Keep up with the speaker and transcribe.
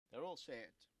all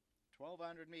set.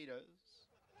 1200 meters.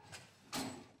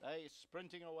 They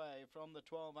sprinting away from the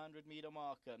 1200 meter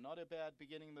marker. Not a bad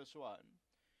beginning this one.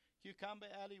 Cucumber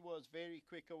Alley was very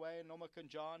quick away.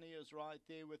 Nomakanjani is right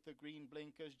there with the green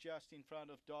blinkers just in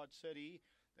front of Dodge City.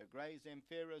 The grey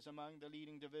Zemfira is among the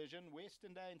leading division.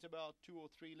 Western Dane's about 2 or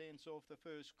 3 lengths off the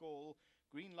first call.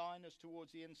 Green Line is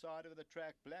towards the inside of the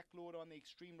track. Black Lord on the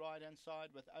extreme right hand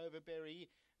side with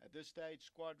Overberry. At this stage,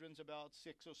 Squadron's about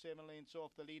 6 or 7 lengths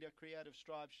off the leader. Creative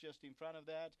Stripes just in front of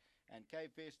that. And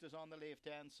Cape Vestas on the left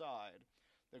hand side.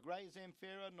 The grey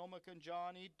Zemfira,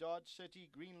 Nomakanjani, Dodge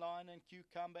City, Green Line and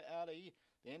Cucumber Alley.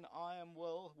 Then I Am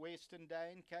Will, Western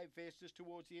Dane, Cape Vestas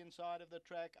towards the inside of the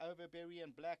track, Overberry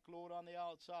and Black Lord on the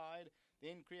outside.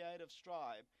 Then Creative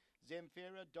Stripe.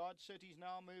 Zemfira, Dodge City's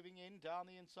now moving in, down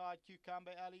the inside,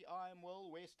 Cucumber Alley, I Am Will,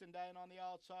 Western Dane on the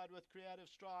outside with Creative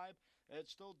Stripe.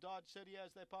 It's still Dodge City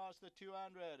as they pass the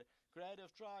 200.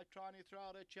 Creative Stripe trying to throw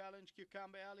out a challenge.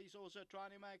 Cucumber Alley's also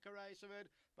trying to make a race of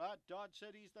it, but Dodge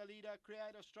City's the leader.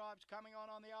 Creative Stripes coming on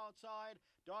the outside.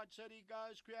 Dodge City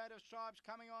goes, Creative Stripes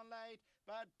coming on late,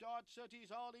 but Dodge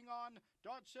City's holding on.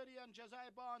 Dodge City and Jose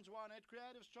Barnes won it.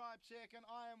 Creative Stripes second,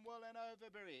 I Am Will and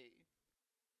Overberry.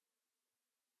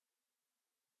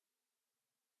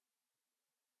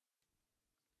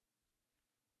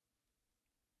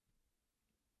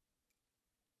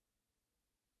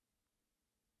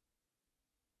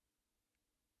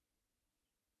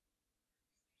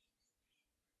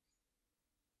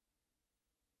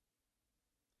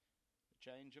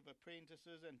 Change of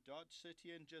apprentices and Dodge City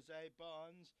and Jose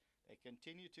Barnes. They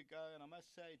continue to go, and I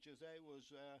must say Jose was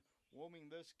warming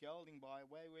this gelding by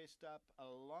way west up a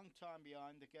long time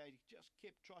behind the gate. He just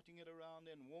kept trotting it around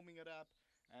and warming it up,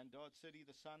 and Dodge City,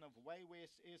 the son of Way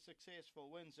West, is successful,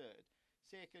 wins it.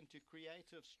 Second to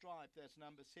Creative Stripe, that's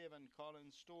number 7, Colin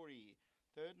Story.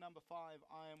 Third, number 5,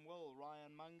 I Am Will,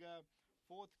 Ryan Munger.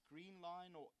 Fourth, Green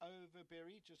Line or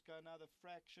Overberry, just go another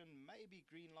fraction, maybe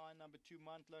Green Line, number 2,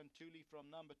 Mantla and Thule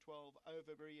from number 12,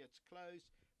 Overberry, it's close,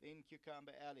 then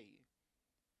Cucumber Alley.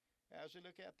 As we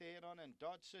look at the head-on, and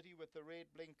Dodge City with the red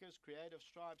blinkers, Creative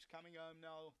Stripes coming home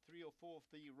now, 3 or 4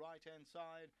 off the right-hand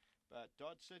side, but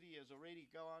Dodge City has already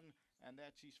gone, and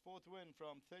that's his 4th win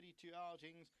from 32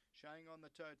 outings, showing on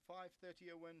the tote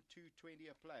 530 a win, 220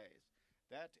 a place.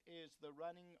 That is the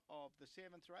running of the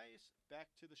 7th race. Back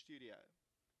to the studio.